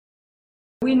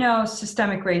 We know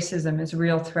systemic racism is a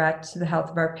real threat to the health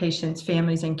of our patients,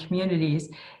 families, and communities.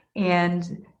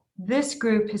 And this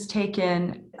group has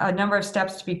taken a number of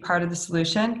steps to be part of the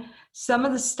solution. Some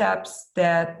of the steps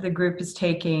that the group is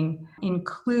taking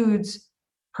includes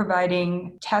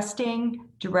providing testing,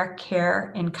 direct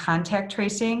care, and contact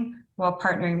tracing, while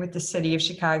partnering with the City of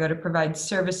Chicago to provide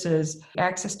services,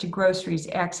 access to groceries,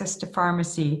 access to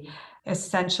pharmacy,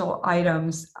 essential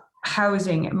items,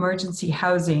 housing, emergency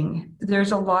housing.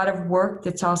 There's a lot of work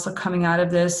that's also coming out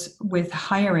of this with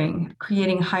hiring,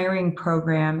 creating hiring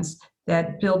programs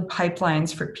that build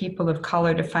pipelines for people of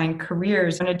color to find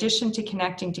careers, in addition to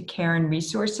connecting to care and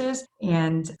resources.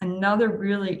 And another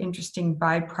really interesting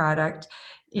byproduct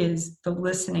is the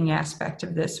listening aspect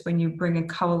of this, when you bring a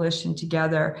coalition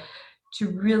together to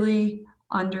really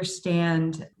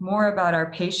understand more about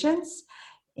our patients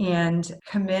and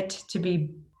commit to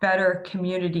be better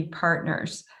community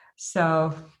partners.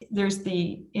 So there's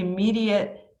the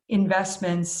immediate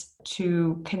investments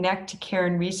to connect to care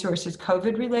and resources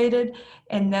COVID related,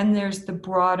 and then there's the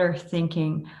broader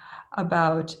thinking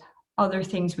about other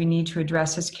things we need to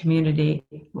address as community,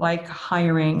 like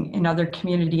hiring and other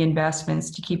community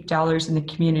investments to keep dollars in the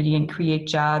community and create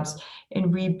jobs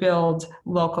and rebuild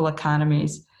local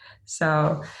economies.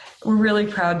 So we're really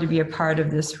proud to be a part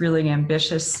of this really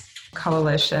ambitious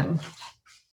coalition.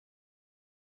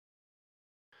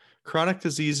 Chronic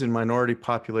disease in minority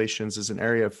populations is an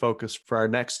area of focus for our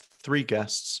next 3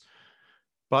 guests.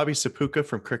 Bobby Sapuka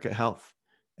from Cricket Health,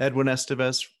 Edwin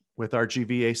Estevez with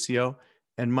RGV ACO,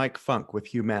 and Mike Funk with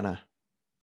Humana.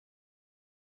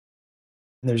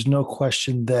 There's no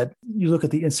question that you look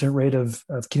at the incident rate of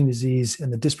kidney disease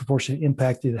and the disproportionate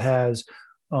impact it has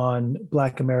on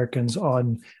Black Americans,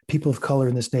 on people of color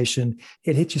in this nation,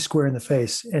 it hits you square in the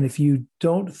face. And if you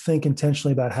don't think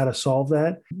intentionally about how to solve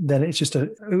that, then it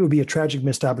would be a tragic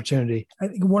missed opportunity. I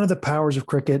think one of the powers of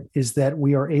Cricket is that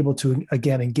we are able to,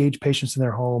 again, engage patients in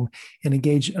their home and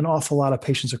engage an awful lot of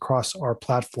patients across our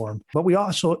platform. But we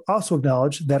also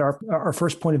acknowledge that our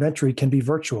first point of entry can be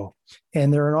virtual.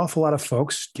 And there are an awful lot of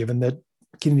folks, given that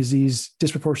kidney disease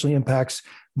disproportionately impacts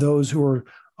those who are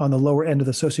on the lower end of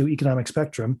the socioeconomic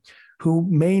spectrum, who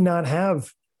may not have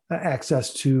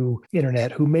access to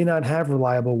internet, who may not have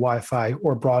reliable Wi-Fi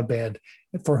or broadband,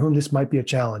 for whom this might be a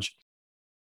challenge.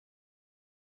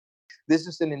 This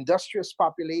is an industrious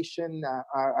population,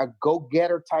 a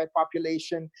go-getter type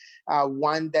population,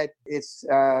 one that is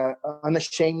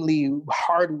unashamedly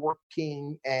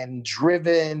hardworking and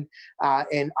driven,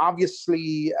 and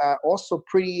obviously also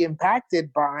pretty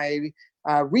impacted by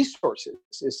resources.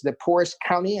 It's the poorest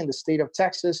county in the state of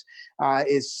Texas,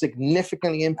 is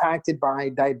significantly impacted by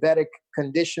diabetic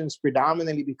conditions,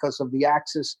 predominantly because of the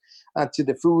access to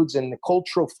the foods and the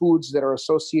cultural foods that are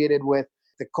associated with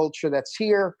the culture that's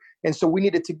here. And so we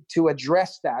needed to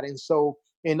address that. And so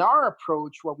in our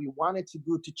approach, what we wanted to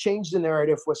do to change the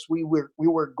narrative was we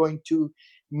were going to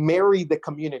marry the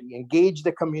community, engage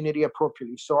the community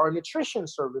appropriately. So our nutrition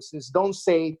services don't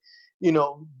say,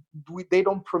 they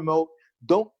don't promote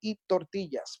don't eat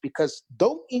tortillas, because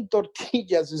don't eat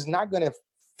tortillas is not going to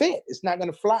fit. It's not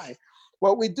going to fly.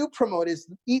 What we do promote is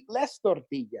eat less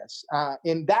tortillas.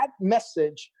 And that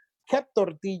message kept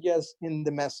tortillas in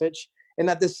the message, and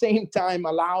at the same time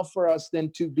allow for us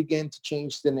then to begin to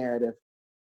change the narrative.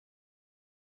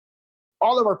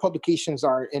 All of our publications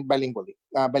are in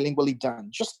bilingually done.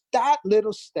 Just that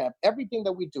little step, everything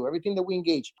that we do, everything that we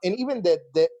engage, and even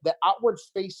the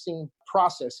outward-facing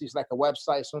processes like a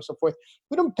website, so on and so forth,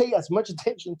 we don't pay as much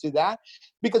attention to that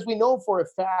because we know for a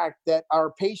fact that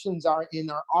our patients are in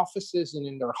our offices and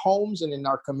in their homes and in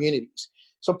our communities.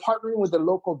 So partnering with the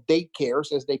local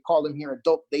daycares, as they call them here,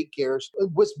 adult daycares,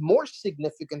 was more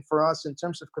significant for us in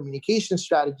terms of communication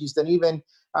strategies than even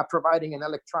providing an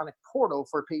electronic portal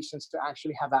for patients to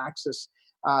actually have access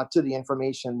to the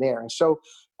information there. And so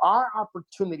our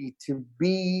opportunity to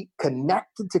be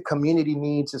connected to community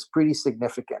needs is pretty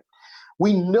significant.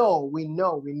 We know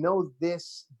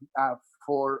this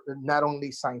for not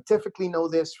only scientifically know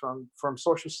this from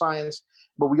social science,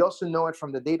 but we also know it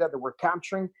from the data that we're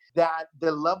capturing, that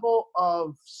the level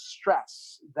of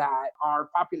stress that our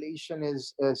population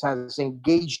has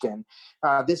engaged in,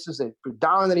 this is a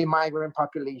predominantly migrant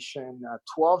population,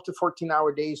 12 to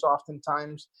 14-hour days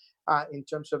oftentimes in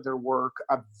terms of their work,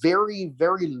 very,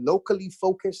 very locally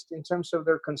focused in terms of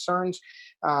their concerns,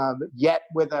 yet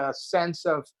with a sense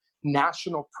of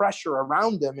national pressure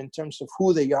around them in terms of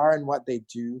who they are and what they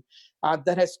do,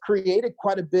 that has created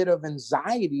quite a bit of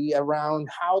anxiety around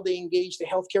how they engage the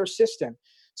healthcare system.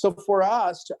 So for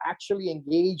us to actually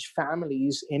engage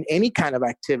families in any kind of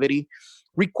activity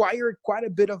required quite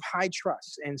a bit of high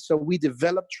trust. And so we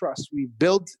developed trust. We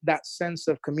built that sense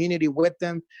of community with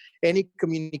them. Any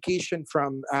communication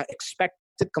from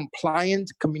compliant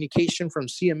communication from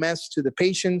CMS to the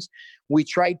patients. We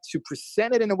tried to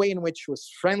present it in a way in which was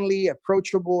friendly,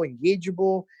 approachable,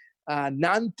 engageable,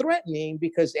 non-threatening,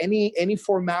 because any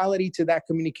formality to that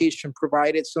communication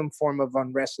provided some form of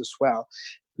unrest as well.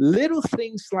 Little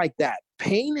things like that,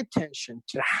 paying attention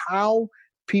to how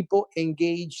people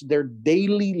engage their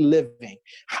daily living,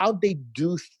 how they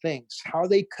do things, how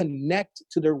they connect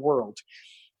to their world,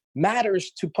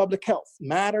 matters to public health,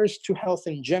 matters to health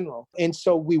in general. And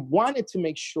so we wanted to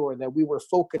make sure that we were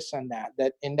focused on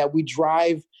that we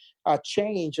drive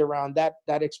change around that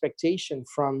expectation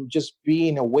from just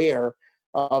being aware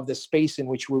of the space in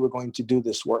which we were going to do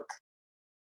this work.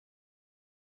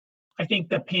 I think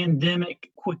the pandemic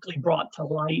quickly brought to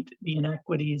light the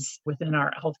inequities within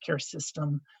our healthcare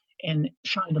system and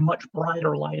shined a much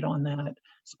brighter light on that,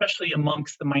 especially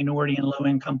amongst the minority and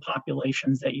low-income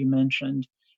populations that you mentioned.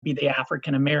 Be they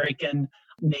African American,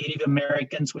 Native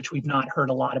Americans, which we've not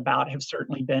heard a lot about, have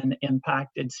certainly been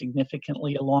impacted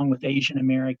significantly, along with Asian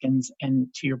Americans,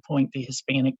 and to your point, the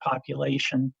Hispanic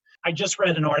population. I just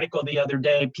read an article the other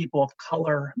day, people of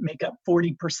color make up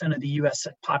 40% of the US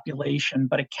population,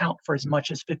 but account for as much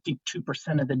as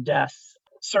 52% of the deaths.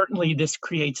 Certainly, this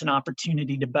creates an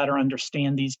opportunity to better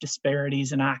understand these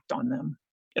disparities and act on them.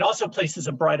 It also places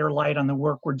a brighter light on the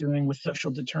work we're doing with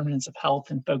social determinants of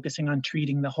health and focusing on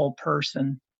treating the whole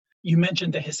person. You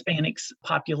mentioned the Hispanics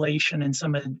population and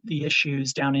some of the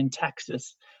issues down in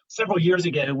Texas. Several years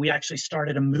ago, we actually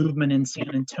started a movement in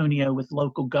San Antonio with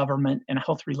local government and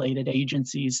health-related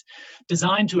agencies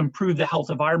designed to improve the health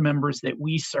of our members that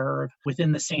we serve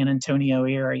within the San Antonio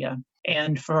area.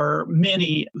 And for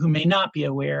many who may not be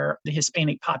aware, the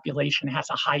Hispanic population has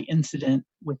a high incident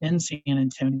within San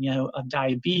Antonio of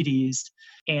diabetes.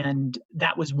 And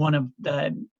that was one of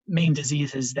the main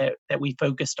diseases that we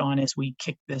focused on as we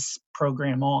kicked this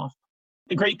program off.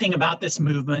 The great thing about this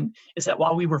movement is that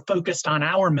while we were focused on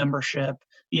our membership,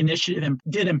 the initiative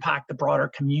did impact the broader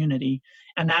community.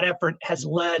 And that effort has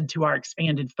led to our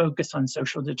expanded focus on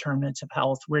social determinants of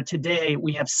health, where today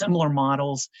we have similar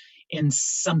models in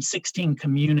some 16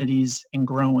 communities and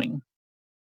growing.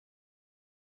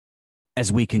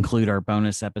 As we conclude our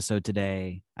bonus episode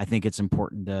today, I think it's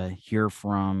important to hear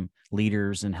from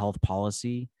leaders in health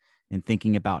policy and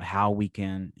thinking about how we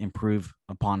can improve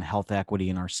upon health equity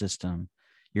in our system.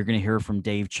 You're going to hear from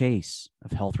Dave Chase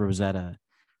of Health Rosetta,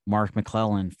 Mark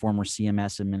McClellan, former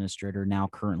CMS administrator, now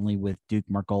currently with Duke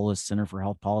Margolis Center for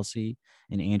Health Policy,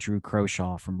 and Andrew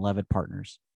Croshaw from Levitt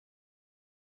Partners.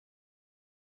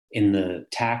 In the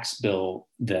tax bill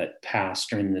that passed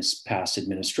during this past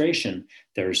administration,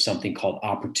 there's something called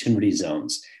opportunity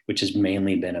zones, which has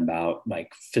mainly been about like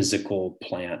physical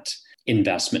plant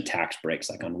investment tax breaks,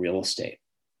 like on real estate.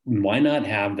 Why not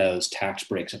have those tax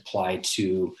breaks apply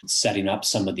to setting up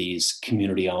some of these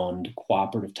community-owned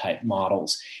cooperative type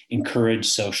models, encourage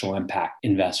social impact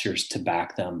investors to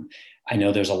back them? I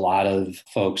know there's a lot of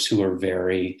folks who are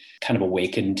very kind of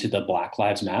awakened to the Black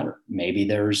Lives Matter. Maybe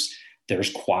there's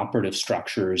cooperative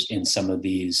structures in some of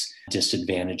these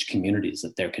disadvantaged communities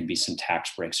that there could be some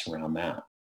tax breaks around that.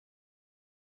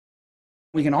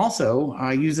 We can also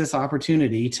use this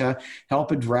opportunity to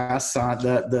help address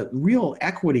the real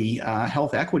equity,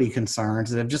 health equity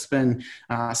concerns that have just been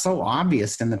so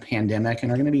obvious in the pandemic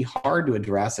and are going to be hard to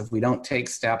address if we don't take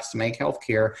steps to make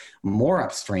healthcare more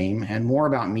upstream and more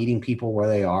about meeting people where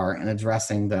they are and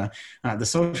addressing the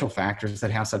social factors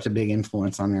that have such a big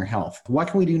influence on their health. What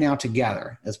can we do now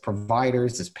together as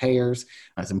providers, as payers,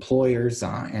 as employers,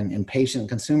 and patient and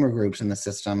consumer groups in the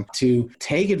system to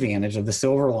take advantage of the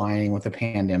silver lining with the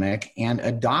pandemic and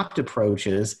adopt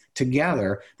approaches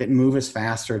together that move us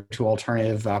faster to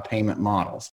alternative payment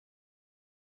models?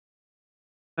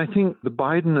 I think the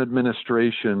Biden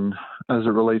administration, as it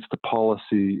relates to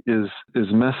policy, is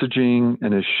messaging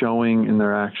and is showing in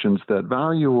their actions that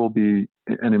value will be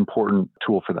an important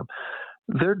tool for them.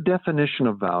 Their definition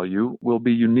of value will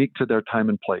be unique to their time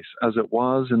and place, as it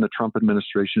was in the Trump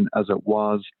administration, as it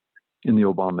was in the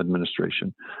Obama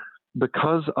administration.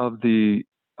 Because of the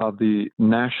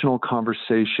national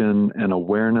conversation and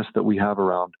awareness that we have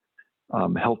around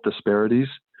health disparities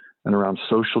and around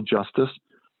social justice,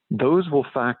 those will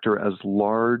factor as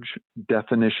large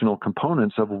definitional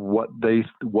components of what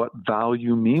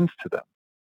value means to them.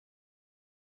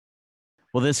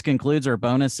 Well, this concludes our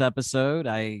bonus episode.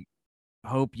 I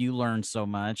hope you learned so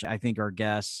much. I think our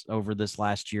guests over this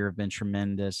last year have been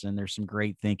tremendous, and there's some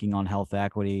great thinking on health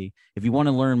equity. If you want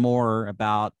to learn more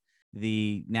about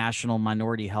the National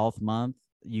Minority Health Month,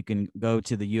 you can go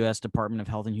to the U.S. Department of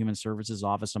Health and Human Services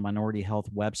Office of Minority Health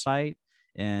website.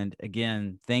 And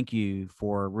again, thank you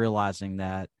for realizing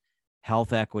that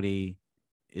health equity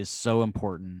is so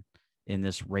important in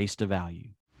this race to value.